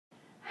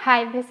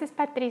Hi, this is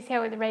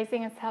Patricia with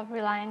Raising a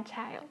Self-Reliant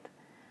Child.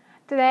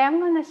 Today I'm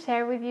going to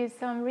share with you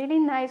some really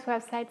nice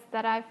websites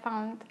that I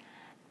found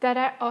that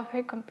are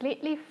offer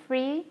completely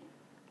free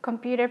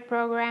computer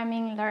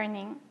programming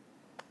learning.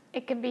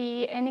 It could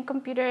be any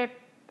computer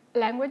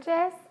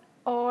languages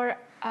or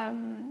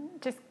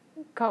just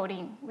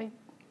coding with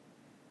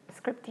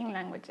scripting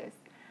languages.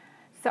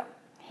 So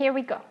here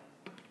we go.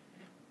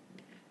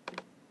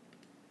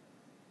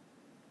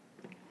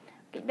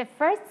 Okay, the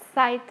first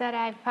site that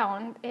I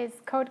found is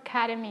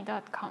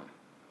codecademy.com.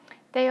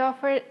 They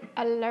offer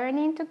a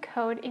learning to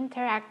code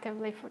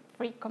interactively for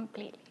free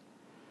completely.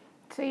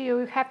 So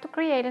you have to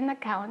create an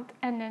account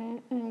and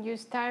then you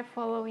start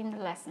following the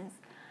lessons.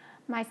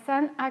 My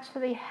son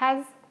actually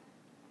has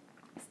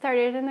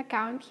started an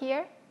account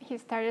here. He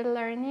started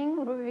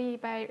learning Ruby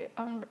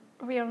on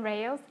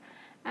Rails,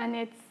 and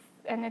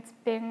it's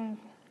been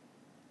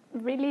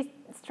really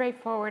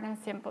straightforward and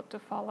simple to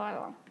follow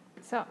along.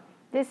 So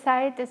this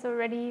site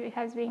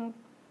has been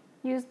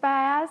used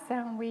by us,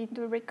 and we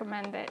do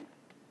recommend it.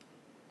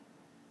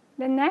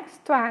 The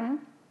next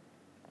one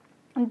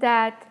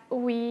that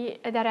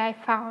I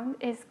found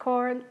is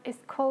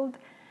called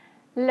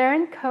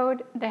Learn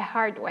Code the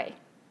Hard Way.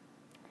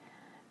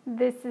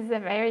 This is a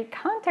very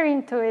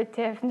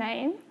counterintuitive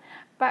name,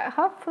 but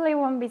hopefully it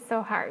won't be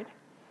so hard.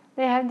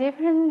 They have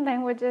different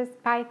languages: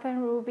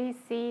 Python, Ruby,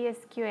 C,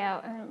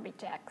 SQL, and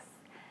regex.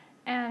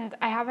 And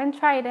I haven't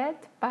tried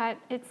it, but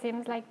it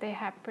seems like they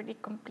have pretty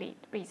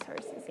complete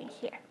resources in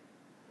here.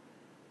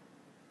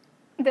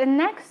 The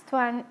next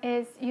one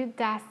is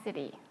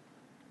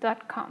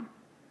Udacity.com.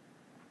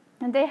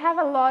 And they have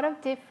a lot of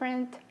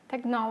different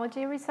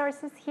technology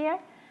resources here,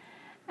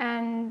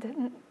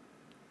 and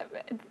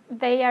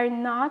they are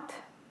not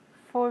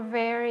for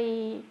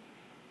very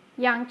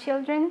young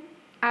children.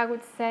 I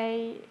would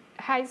say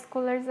high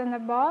schoolers and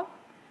above,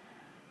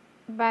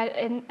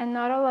 and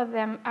not all of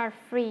them are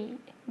free,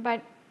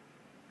 but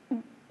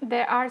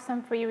there are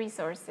some free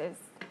resources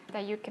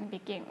that you can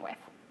begin with.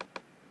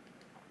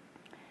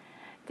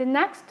 The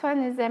next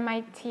one is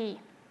MIT,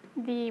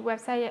 the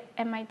website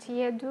MIT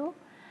Edu.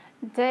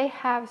 They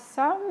have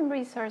some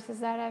resources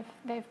that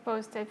they've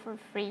posted for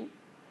free,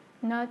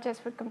 not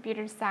just for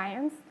computer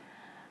science,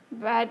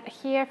 but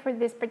here for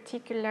this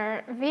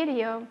particular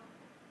video,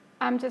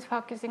 I'm just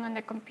focusing on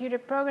the computer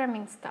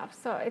programming stuff,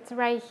 so it's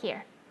right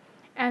here.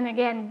 And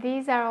again,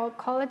 these are all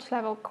college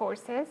level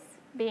courses,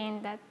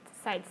 being that the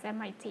site's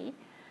MIT,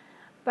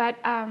 but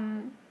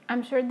I'm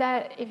sure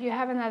that if you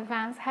have an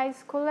advanced high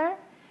schooler,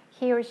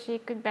 he or she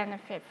could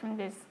benefit from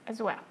this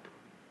as well.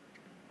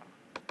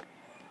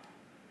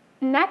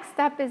 Next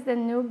up is the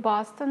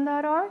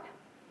newboston.org.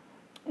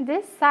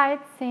 This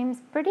site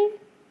seems pretty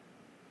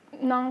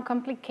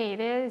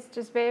non-complicated. It's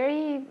just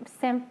very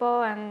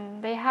simple,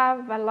 and they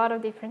have a lot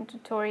of different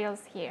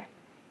tutorials here,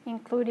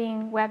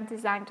 including web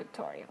design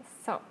tutorials.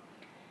 So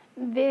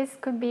this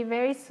could be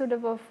very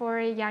suitable for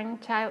a young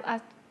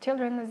child,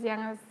 children as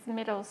young as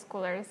middle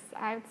schoolers.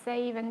 I would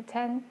say even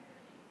 10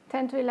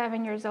 to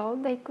 11 years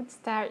old, they could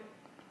start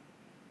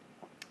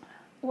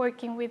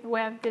working with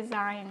web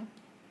design,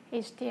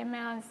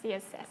 HTML and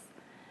CSS.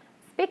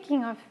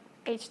 Speaking of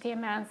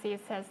HTML and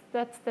CSS,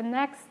 that's the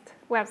next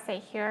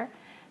website here,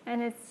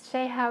 and it's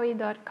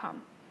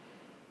shayhowie.com.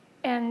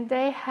 And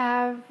they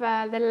have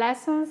the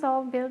lessons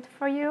all built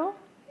for you.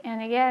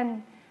 And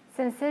again,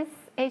 since it's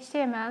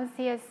HTML and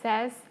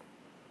CSS,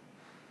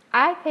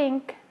 I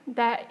think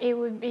that it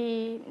would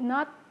be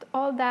not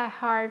all that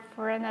hard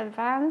for an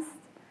advanced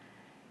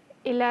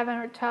 11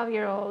 or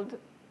 12-year-old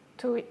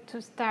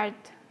to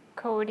start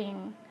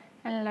coding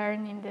and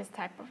learning this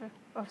type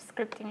of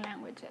scripting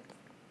languages.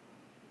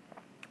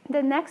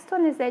 The next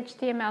one is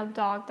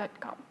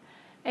htmldog.com.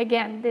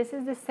 Again, this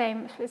is the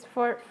same. It's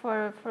for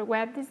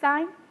web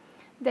design.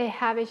 They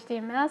have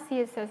HTML,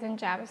 CSS, and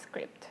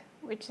JavaScript,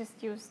 which is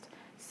used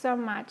so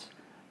much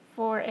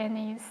for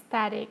any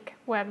static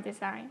web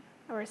design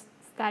or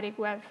static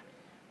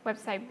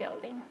website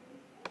building.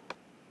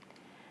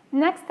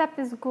 Next up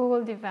is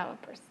Google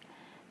Developers.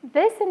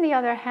 This, on the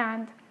other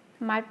hand,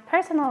 my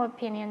personal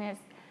opinion is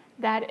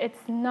that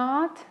it's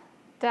not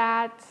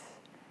that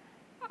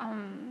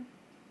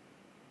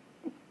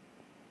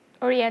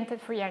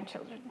oriented for young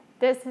children.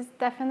 This is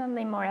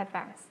definitely more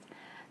advanced.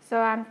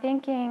 So I'm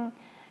thinking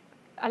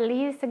at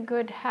least a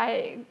good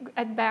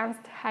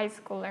advanced high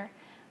schooler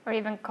or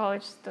even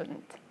college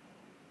student.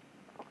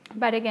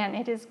 But again,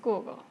 it is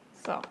Google,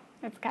 so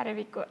it's got to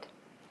be good.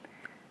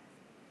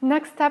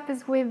 Next up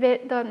is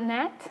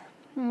webit.net.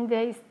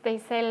 They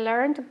say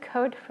learn to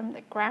code from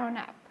the ground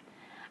up.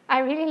 I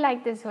really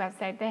like this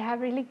website. They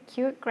have really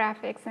cute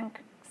graphics and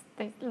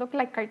they look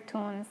like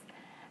cartoons.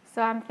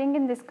 So I'm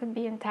thinking this could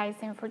be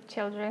enticing for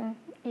children,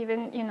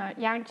 even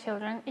young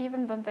children,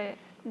 even though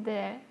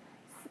the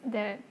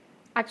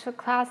actual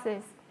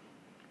classes,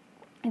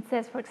 it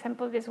says, for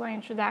example, this one,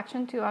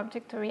 Introduction to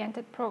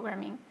Object-Oriented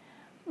Programming.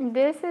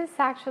 This is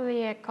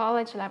actually a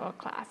college level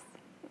class.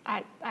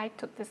 I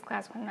took this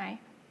class when I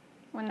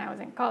was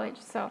in college,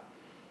 so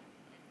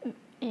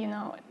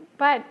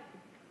but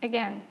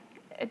again,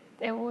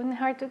 it wouldn't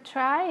hurt to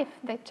try if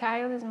the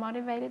child is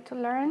motivated to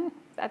learn.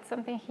 That's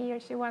something he or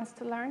she wants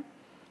to learn.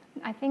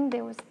 I think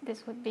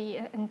this would be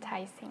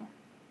enticing.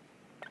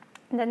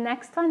 The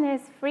next one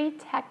is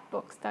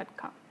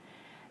freetextbooks.com.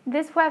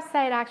 This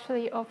website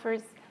actually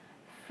offers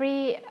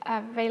free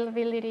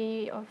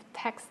availability of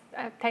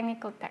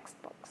technical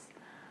textbooks.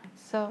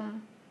 So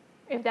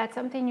if that's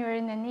something you're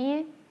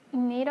in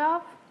need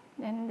of,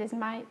 then this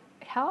might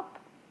help.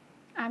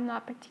 I'm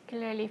not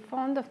particularly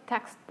fond of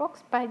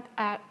textbooks, but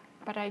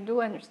I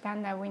do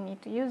understand that we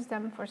need to use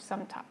them for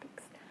some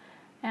topics.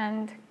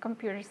 And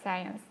computer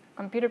science,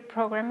 computer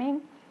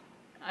programming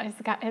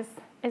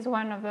is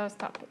one of those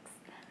topics,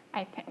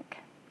 I think.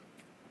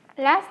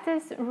 Last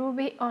is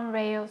Ruby on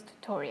Rails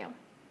tutorial.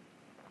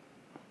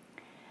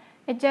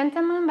 A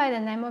gentleman by the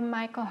name of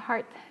Michael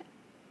Hart,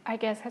 I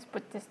guess, has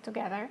put this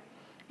together,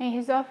 and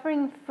he's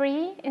offering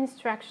free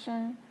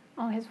instruction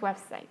on his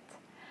website.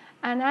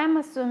 And I'm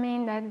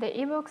assuming that the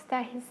ebooks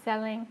that he's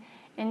selling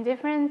in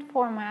different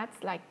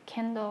formats like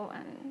Kindle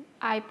and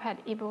iPad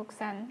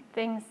ebooks and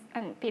things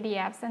and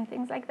PDFs and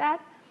things like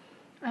that,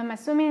 I'm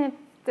assuming it's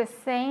the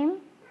same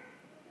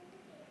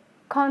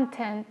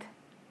content,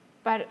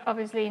 but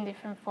obviously in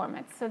different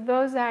formats. So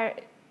those are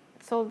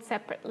sold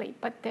separately,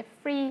 but the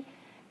free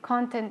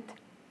content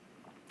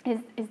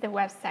is the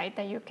website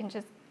that you can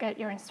just get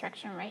your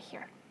instruction right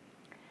here.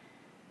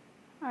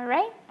 All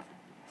right,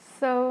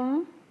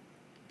 so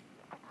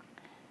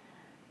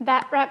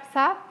that wraps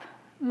up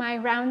my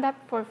roundup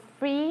for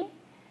free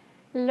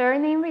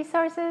learning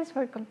resources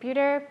for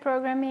computer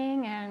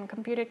programming and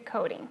computer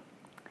coding.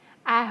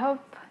 I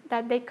hope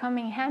that they come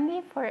in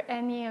handy for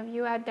any of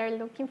you out there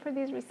looking for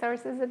these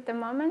resources at the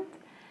moment.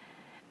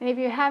 And if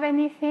you have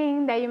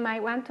anything that you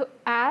might want to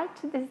add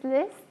to this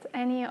list,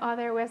 any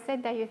other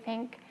website that you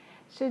think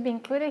should be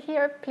included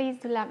here, please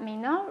do let me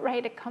know.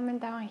 Write a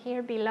comment down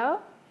here below.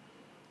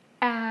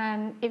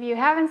 And if you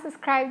haven't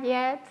subscribed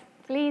yet,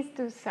 please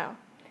do so.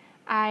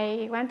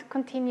 I want to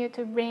continue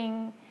to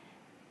bring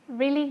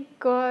really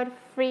good,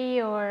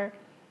 free, or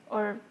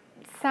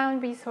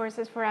sound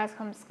resources for us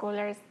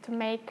homeschoolers to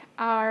make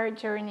our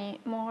journey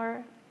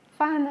more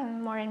fun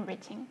and more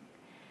enriching.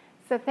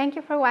 So thank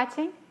you for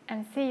watching,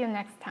 and see you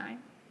next time.